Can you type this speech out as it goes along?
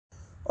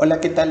Hola,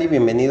 ¿qué tal? Y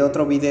bienvenido a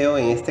otro video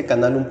en este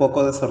canal un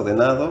poco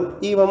desordenado,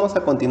 y vamos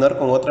a continuar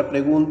con otra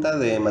pregunta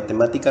de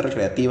matemática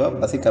recreativa,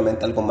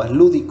 básicamente algo más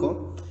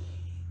lúdico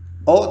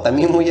o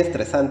también muy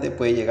estresante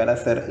puede llegar a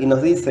ser, y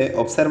nos dice: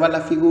 observa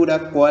la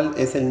figura, ¿cuál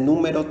es el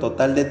número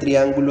total de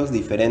triángulos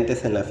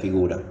diferentes en la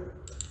figura?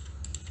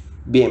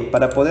 Bien,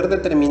 para poder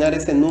determinar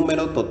ese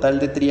número total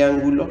de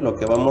triángulos, lo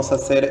que vamos a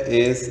hacer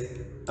es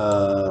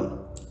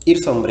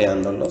ir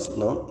sombreándolos,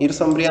 ¿no? Ir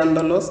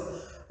sombreándolos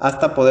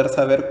hasta poder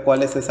saber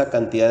cuál es esa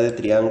cantidad de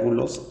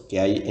triángulos que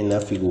hay en la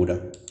figura,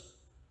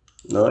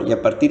 ¿no? Y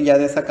a partir ya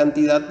de esa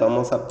cantidad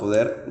vamos a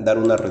poder dar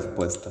una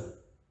respuesta.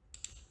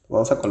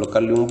 Vamos a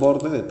colocarle un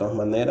borde de todas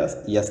maneras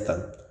y ya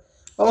está.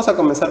 Vamos a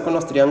comenzar con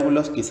los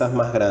triángulos quizás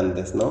más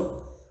grandes,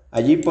 ¿no?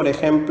 Allí, por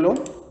ejemplo,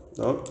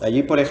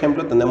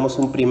 tenemos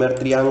un primer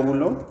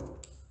triángulo,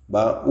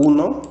 va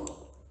 1.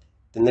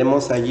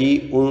 Tenemos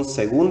allí un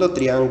segundo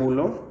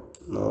triángulo,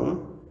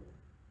 ¿no?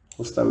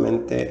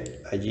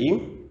 Justamente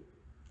allí.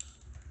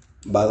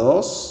 Va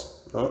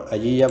 2, ¿no?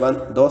 Allí ya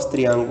van 2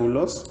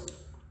 triángulos,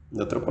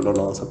 de otro color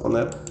lo vamos a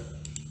poner.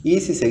 Y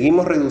si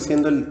seguimos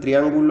reduciendo el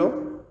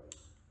triángulo,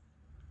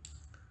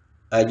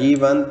 allí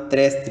van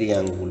 3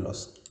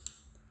 triángulos.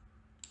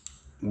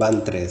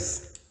 Van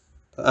 3.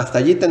 Hasta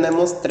allí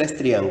tenemos 3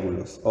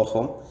 triángulos.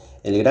 Ojo,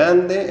 el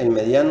grande, el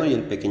mediano y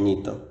el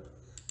pequeñito.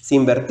 Si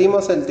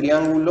invertimos el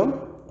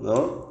triángulo,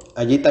 ¿no?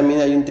 Allí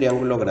también hay un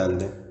triángulo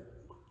grande.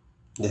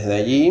 Desde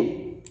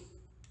allí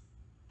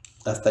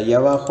hasta allá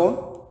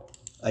abajo,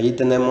 allí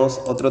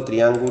tenemos otro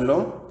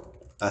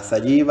triángulo. Hasta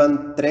allí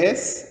van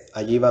 3,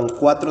 allí van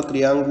 4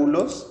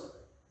 triángulos.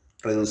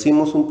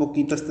 Reducimos un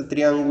poquito este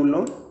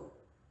triángulo.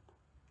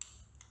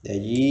 De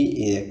allí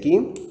y de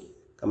aquí.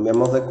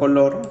 Cambiamos de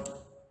color.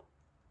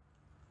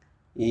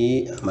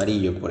 Y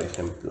amarillo, por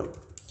ejemplo.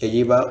 Y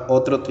allí va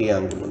otro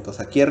triángulo.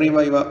 Entonces aquí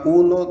arriba iba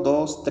 1,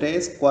 2,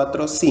 3,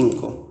 4,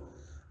 5.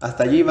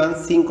 Hasta allí van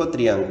 5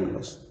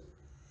 triángulos.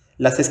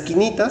 Las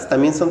esquinitas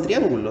también son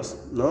triángulos,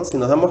 ¿no? Si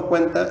nos damos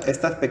cuenta,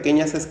 estas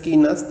pequeñas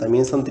esquinas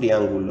también son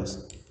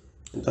triángulos.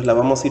 Entonces la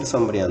vamos a ir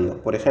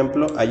sombreando. Por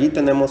ejemplo, allí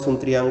tenemos un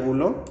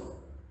triángulo.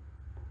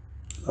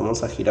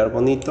 Vamos a girar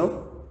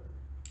bonito.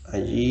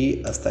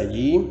 Allí hasta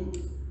allí.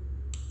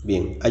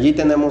 Bien, allí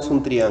tenemos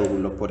un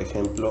triángulo, por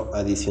ejemplo,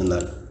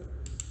 adicional.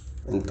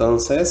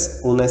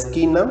 Entonces, una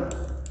esquina.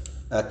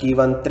 Aquí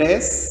van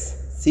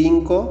 3,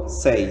 5,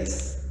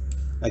 6.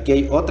 Aquí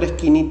hay otra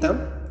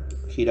esquinita.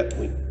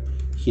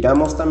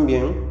 Giramos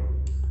también,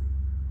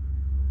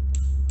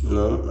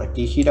 ¿no?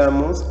 Aquí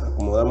giramos,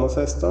 acomodamos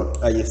esto,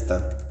 ahí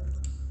está.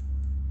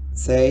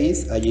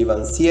 6, allí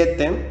van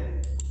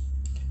 7.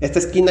 Esta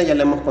esquina ya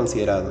la hemos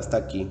considerado, está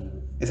aquí.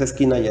 Esa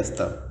esquina ya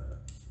está.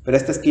 Pero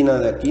esta esquina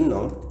de aquí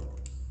no.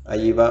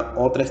 Allí va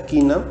otra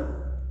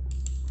esquina.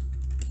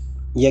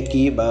 Y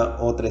aquí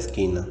va otra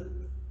esquina.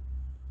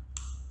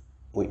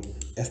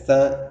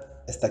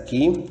 Esta está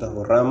aquí, la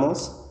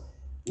borramos.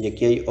 Y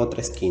aquí hay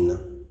otra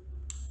esquina,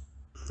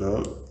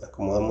 ¿no?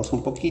 Acomodamos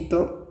un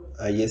poquito,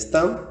 ahí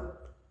está,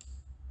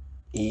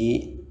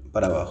 y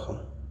para abajo,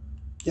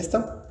 ya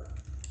está,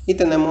 y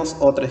tenemos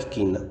otra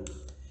esquina.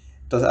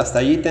 Entonces hasta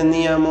allí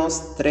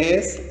teníamos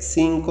 3,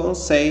 5,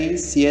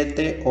 6,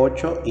 7,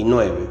 8 y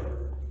 9.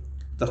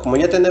 Entonces como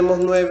ya tenemos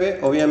 9,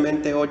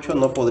 obviamente 8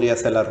 no podría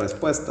ser la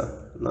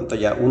respuesta, ¿no?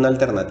 Entonces ya una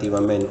alternativa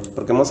menos,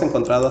 porque hemos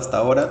encontrado hasta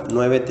ahora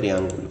 9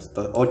 triángulos,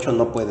 entonces 8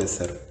 no puede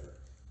ser.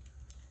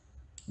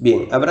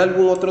 Bien, ¿habrá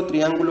algún otro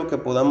triángulo que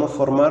podamos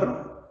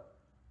formar?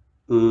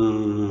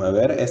 A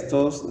ver,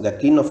 estos de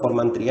aquí no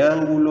forman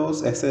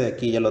triángulos. Este de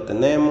aquí ya lo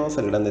tenemos,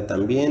 el grande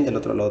también, del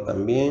otro lado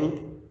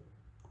también.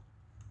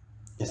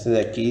 Este de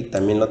aquí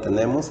también lo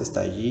tenemos,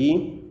 está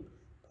allí.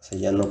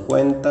 Entonces ya no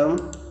cuentan.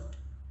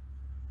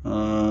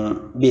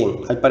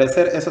 Bien, al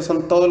parecer esos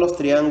son todos los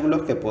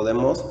triángulos que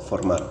podemos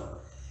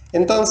formar.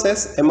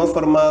 Entonces hemos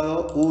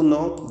formado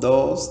 1,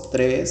 2,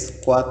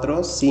 3,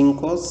 4,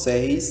 5,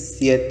 6,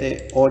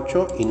 7,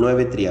 8 y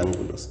 9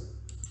 triángulos.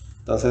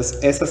 Entonces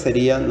esa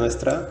sería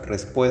nuestra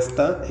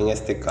respuesta en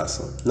este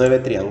caso, 9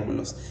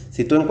 triángulos.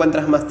 Si tú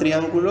encuentras más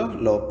triángulos,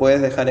 lo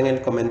puedes dejar en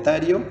el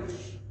comentario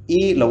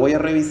y lo voy a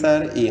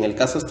revisar, y en el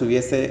caso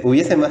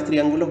hubiese más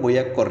triángulos, voy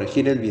a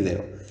corregir el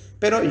video.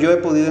 Pero yo he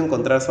podido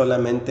encontrar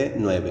solamente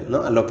 9,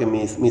 ¿no? A lo que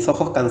mis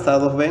ojos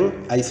cansados ven,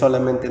 hay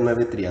solamente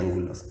 9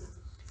 triángulos.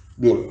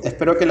 Bien,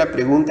 espero que la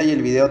pregunta y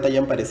el video te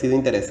hayan parecido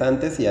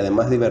interesantes y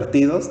además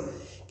divertidos.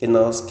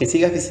 Que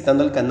sigas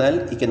visitando el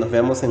canal y que nos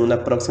veamos en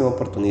una próxima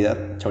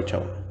oportunidad. Chao,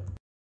 chao.